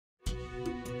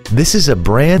This is a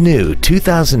brand new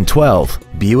 2012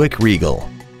 Buick Regal.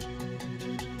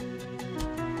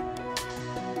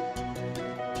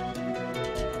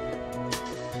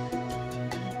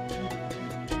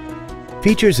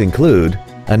 Features include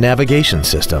a navigation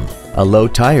system, a low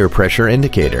tire pressure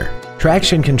indicator,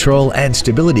 traction control and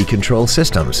stability control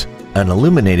systems, an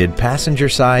illuminated passenger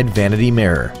side vanity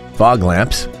mirror, fog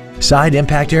lamps, side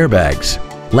impact airbags,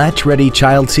 latch-ready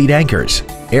child seat anchors,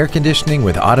 air conditioning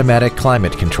with automatic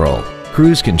climate control,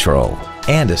 cruise control,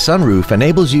 and a sunroof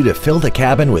enables you to fill the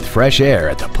cabin with fresh air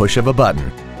at the push of a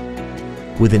button.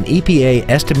 With an EPA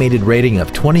estimated rating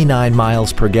of 29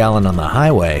 miles per gallon on the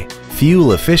highway,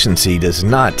 fuel efficiency does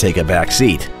not take a back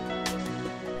seat.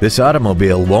 This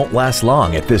automobile won't last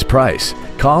long at this price.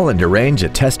 Call and arrange a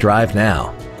test drive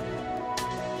now.